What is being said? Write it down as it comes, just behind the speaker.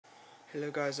Hello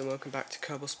guys and welcome back to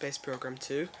Kerbal Space Program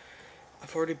 2.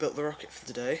 I've already built the rocket for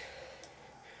the day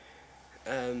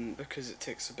because it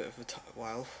takes a bit of a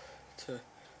while to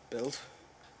build.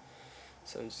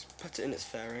 So I just put it in its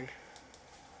fairing.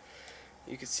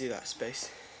 You can see that space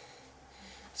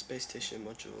station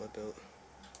module I built.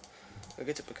 I'll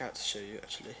get it back out to show you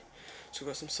actually. So we've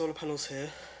got some solar panels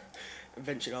here.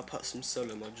 Eventually I'll put some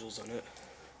solar modules on it.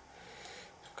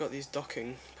 I've got these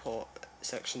docking port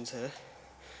sections here.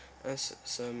 And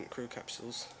some crew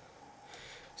capsules,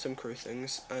 some crew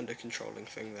things, and a controlling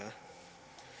thing there.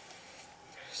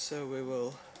 So we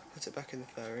will put it back in the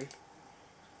fairing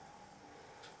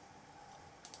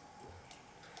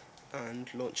and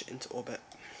launch it into orbit.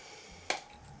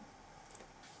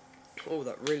 Oh,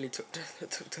 that really took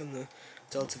down the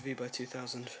Delta V by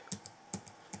 2000.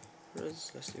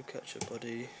 Let's do capture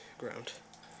body ground.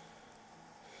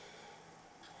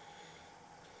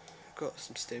 Got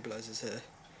some stabilizers here.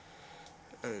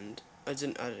 And I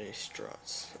didn't add any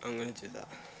struts. I'm going to do that.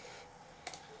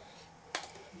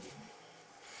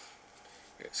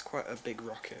 It's quite a big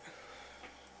rocket.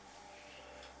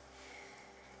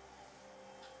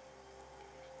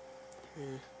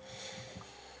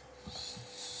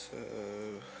 So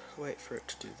wait for it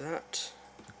to do that.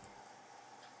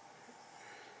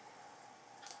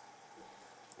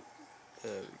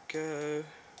 There we go.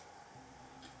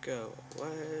 Go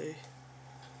away.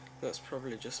 That's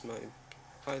probably just my.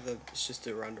 Either it's just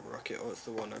a random rocket or it's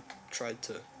the one I tried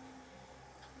to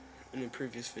in a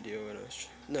previous video when I was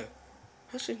no,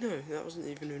 actually no, that wasn't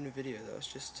even in a video, that was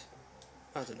just,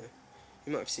 I don't know,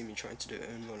 you might have seen me trying to do it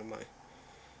in one of my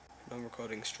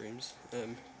non-recording streams.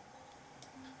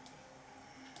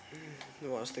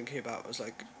 What I was thinking about was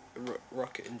like a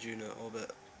rocket in Juno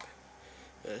orbit,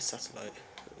 a satellite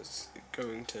that was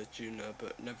going to Juno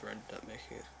but never ended up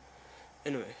making it.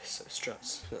 Anyway, so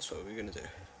struts, that's what we're going to do.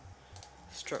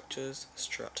 Structures,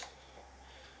 strut.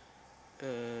 4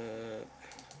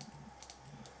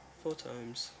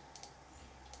 times.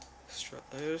 Strut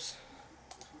those.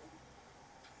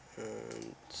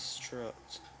 And strut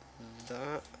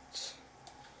that.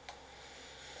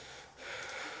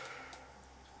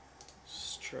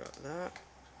 Strut that.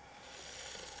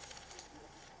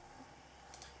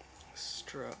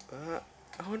 Strut that.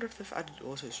 I wonder if they've added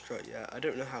auto strut yet. I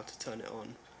don't know how to turn it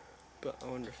on, but I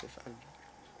wonder if they've added.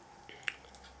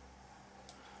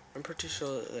 I'm pretty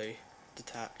sure that they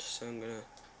detach, so I'm gonna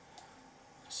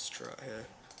strut here.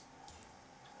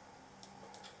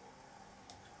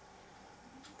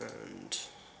 And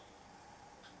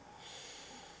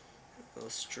I'll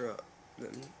strut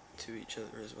them to each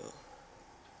other as well.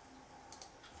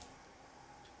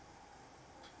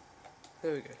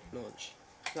 There we go, launch.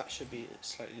 That should be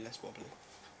slightly less wobbly.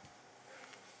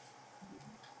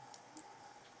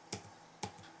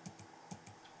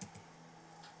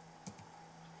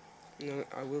 No,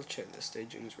 I will check the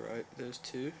staging's right. Those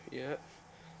two, yeah.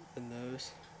 And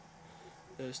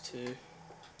those two.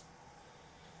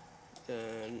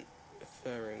 Then a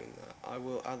fairing in that. I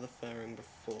will add the fairing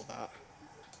before that.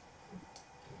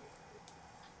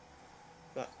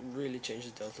 That really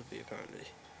changes Delta V apparently.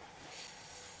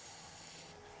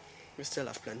 We still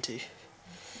have plenty.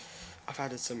 I've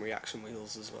added some reaction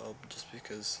wheels as well, just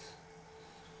because.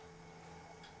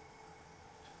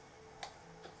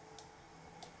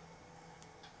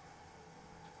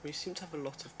 We seem to have a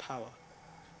lot of power.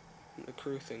 The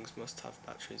crew things must have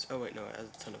batteries. Oh wait, no, I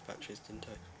added a ton of batteries, didn't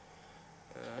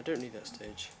I? I don't need that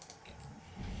stage.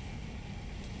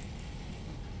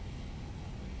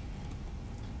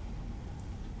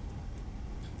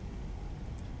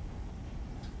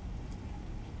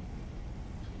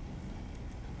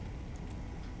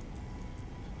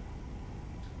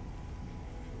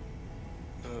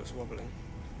 Oh, it's wobbling.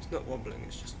 It's not wobbling,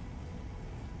 it's just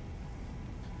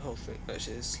the whole thing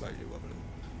actually is slightly wobbling.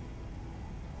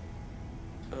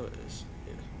 Oh, it is,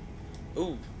 yeah.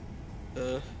 Ooh!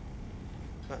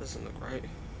 That doesn't look right.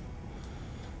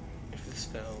 If this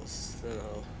fails, then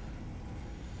I'll...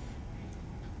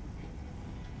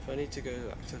 If I need to go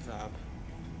back to Fab,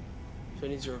 if I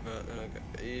need to revert, then I'll go...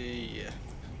 yeah.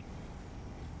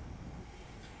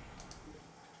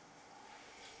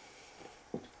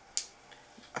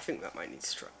 I think that might need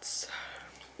struts.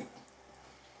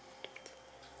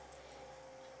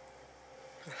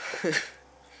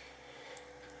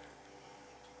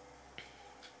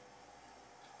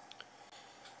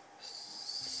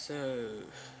 So,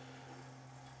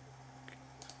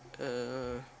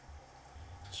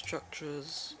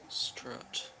 structures,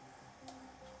 strut.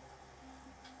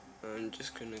 I'm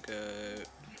just gonna go.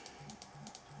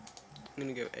 I'm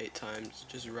gonna go 8 times,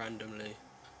 just randomly.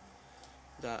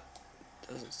 That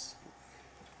doesn't.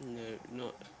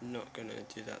 No, not gonna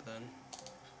do that then.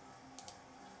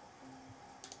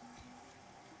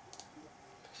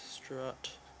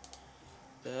 Strut.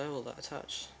 There, will that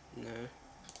attach? No.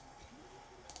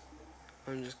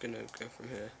 I'm just gonna go from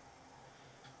here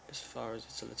as far as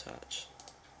it'll attach.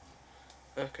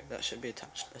 Okay, that should be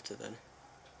attached better then.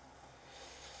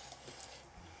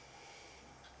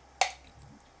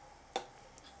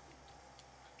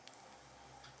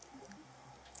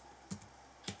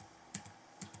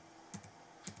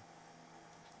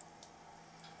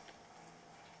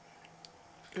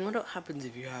 I wonder what happens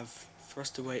if you have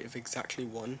thruster weight of exactly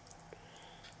 1.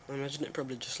 I imagine it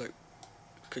probably just like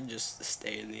could just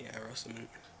stay in the air or something.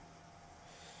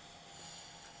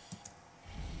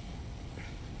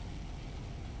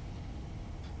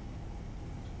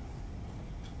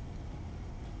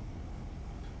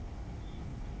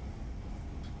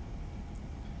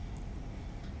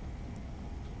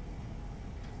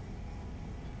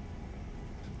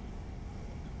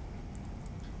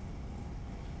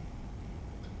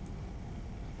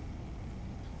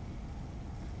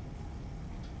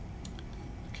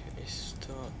 Okay,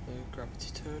 start the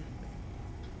gravity turn.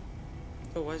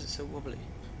 Oh, why is it so wobbly?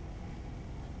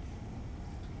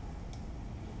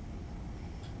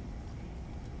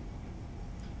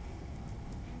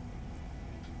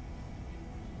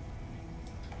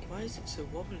 Why is it so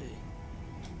wobbly?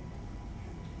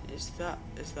 Is that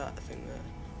a thing there?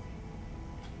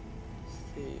 Is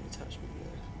the attachment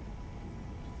there?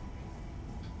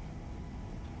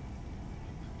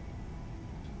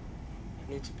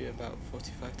 I need to be about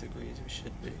 45 degrees, we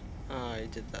should be. Ah, I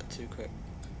did that too quick.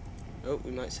 Oh,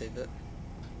 we might save it.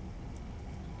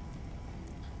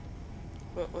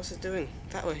 What's it doing?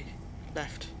 That way.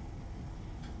 Left.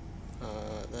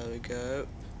 There we go.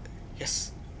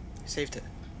 Yes! Saved it.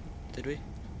 Did we?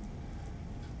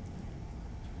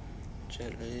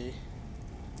 Gently.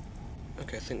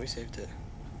 Okay, I think we saved it.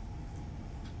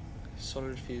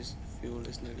 Solid fuel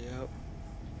is nearly out.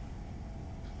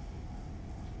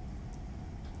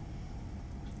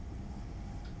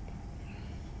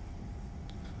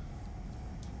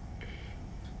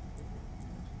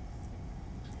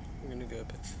 I'm gonna go a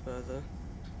bit further.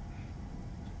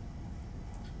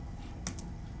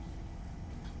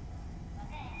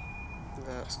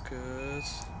 That's good.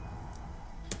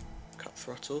 Cut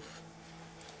throttle.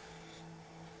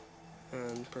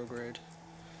 And prograde.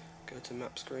 Go to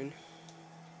map screen.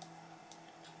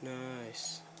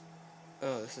 Nice.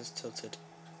 Oh, this is tilted.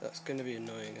 That's going to be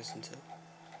annoying, isn't it?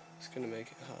 It's going to make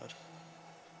it hard.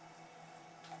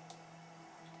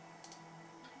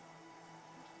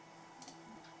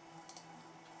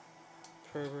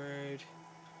 Prograde.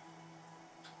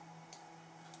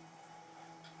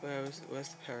 Where's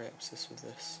the periapsis with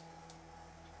this?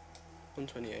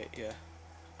 128, yeah.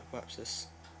 Apoapsis.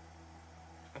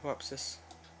 Apoapsis.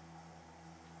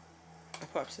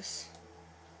 Apoapsis.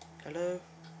 Hello?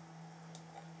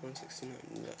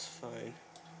 169, that's fine.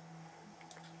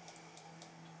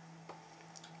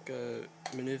 Go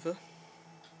maneuver.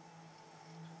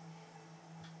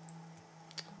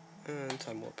 And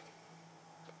time warp.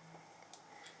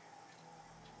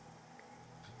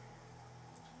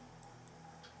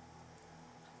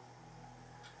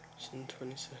 Just in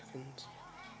 20 seconds.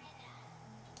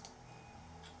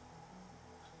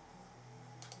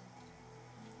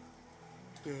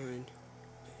 9,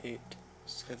 8,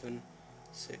 7,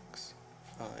 6,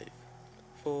 5,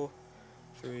 4,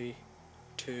 3,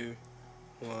 2,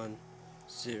 1,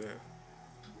 0.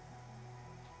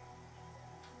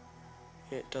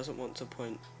 It doesn't want to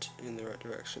point in the right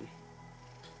direction.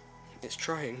 It's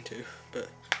trying to, but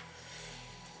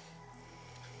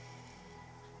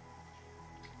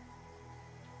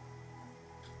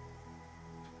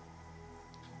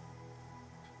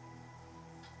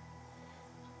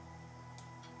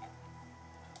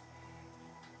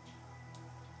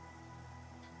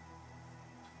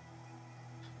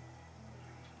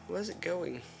where's it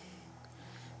going?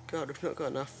 God, we've not got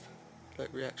enough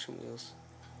like reaction wheels.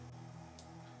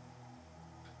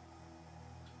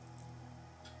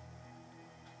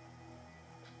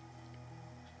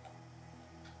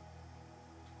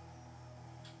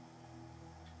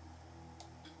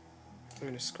 I'm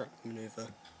going to scrap the maneuver.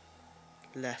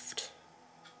 Left.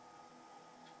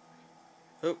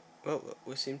 Oh, well,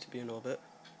 we seem to be in orbit.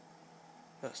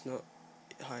 That's not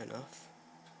high enough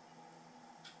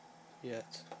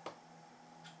yet.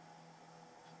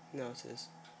 Now it is.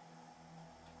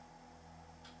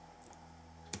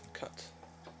 Cut.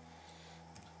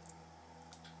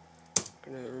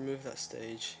 I'm going to remove that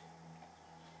stage.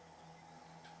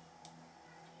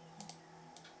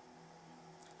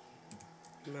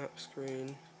 Map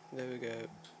screen. There we go.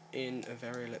 in a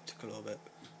very elliptical orbit.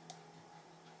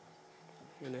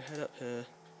 I'm going to head up here,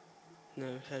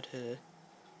 no, head here,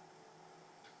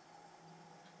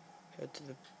 head to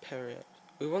the periapsis.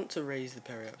 We want to raise the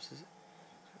periapsis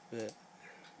a bit.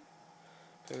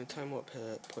 I'm going to time warp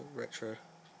here, point retro.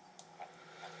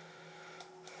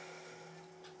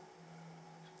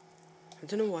 I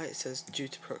don't know why it says due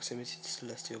to proximity to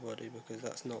celestial body, because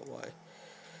that's not why.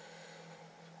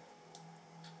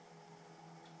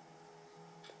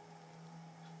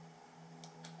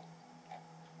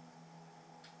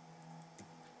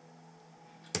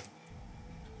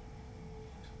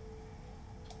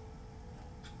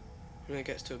 When it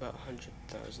gets to about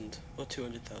 100,000 or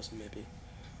 200,000 maybe.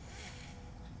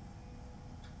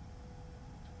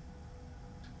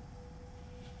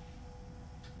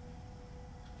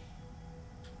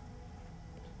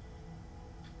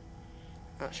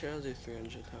 Actually, I'll do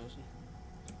 300,000.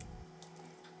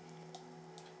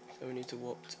 So we need to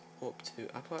warp to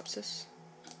apoapsis.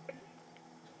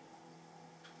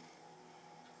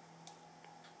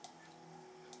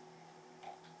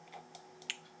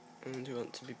 And we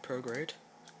want to be prograde.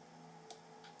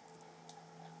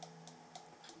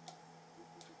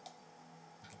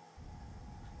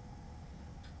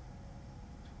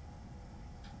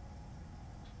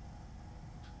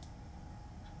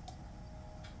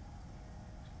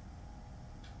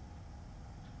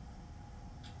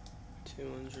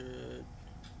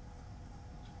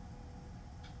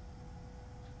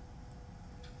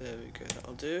 There we go,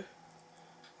 that'll do.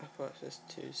 Apoapsis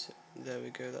 2, there we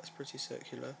go, that's pretty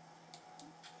circular.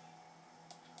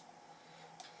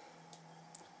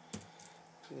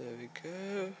 There we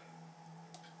go.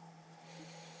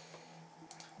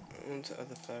 On to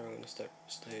other fairing on a step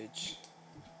stage.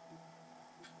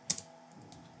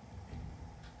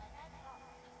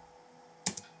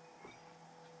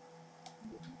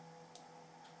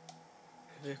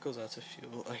 The vehicle's out of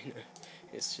fuel, I know.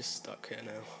 It's just stuck here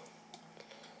now.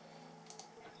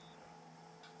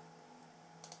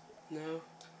 No,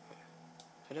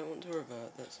 I don't want to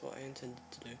revert, that's what I intended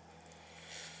to do.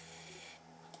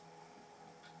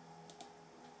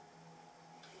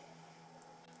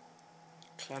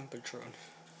 Clampertron.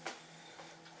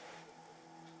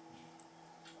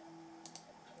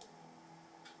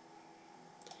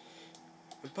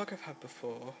 A bug I've had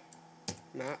before,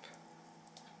 map,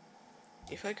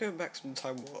 if I go back some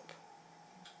time warp,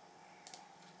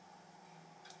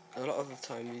 a lot of the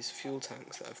time these fuel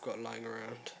tanks that I've got lying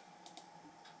around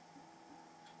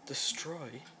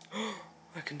destroy.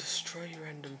 I can destroy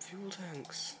random fuel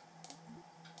tanks.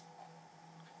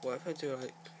 What if I do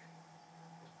like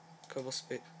couple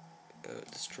spit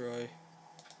destroy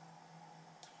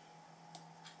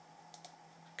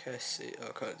KSC? Oh,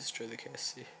 I can't destroy the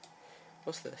KSC.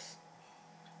 What's this?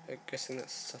 I'm guessing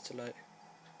that's satellite.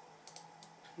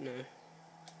 No.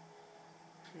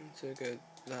 So go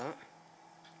that.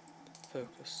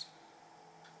 Focus.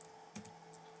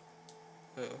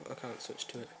 Oh, I can't switch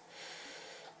to it.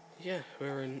 Yeah,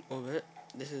 we're in orbit.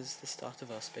 This is the start of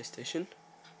our space station.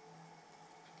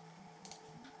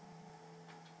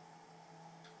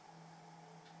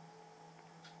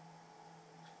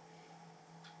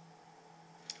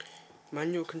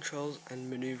 Manual controls and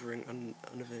maneuvering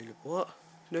unavailable. What?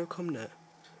 No comnet.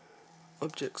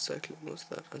 Object cycling, what's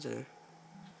that? I don't know.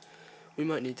 We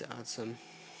might need to add some.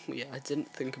 Yeah, I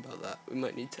didn't think about that. We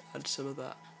might need to add some of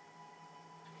that.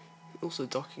 Also,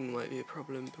 docking might be a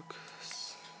problem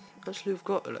because actually we've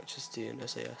got electricity in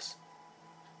SAS.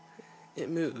 It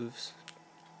moves.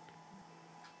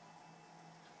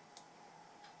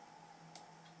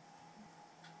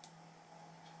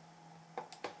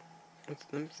 I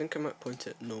think I might point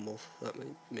it normal. That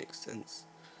might make sense.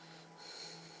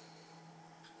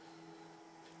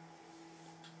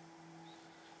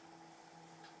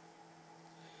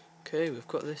 Okay, we've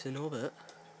got this in orbit.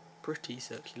 Pretty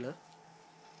circular.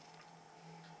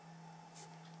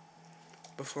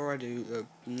 Before I do the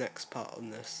next part on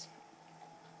this,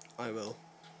 I will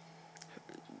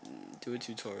do a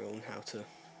tutorial on how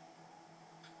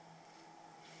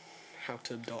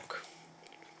to dock.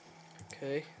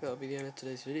 Okay, that'll be the end of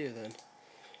today's video then.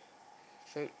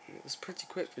 It was a pretty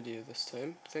quick video this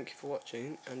time. Thank you for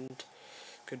watching and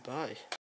goodbye.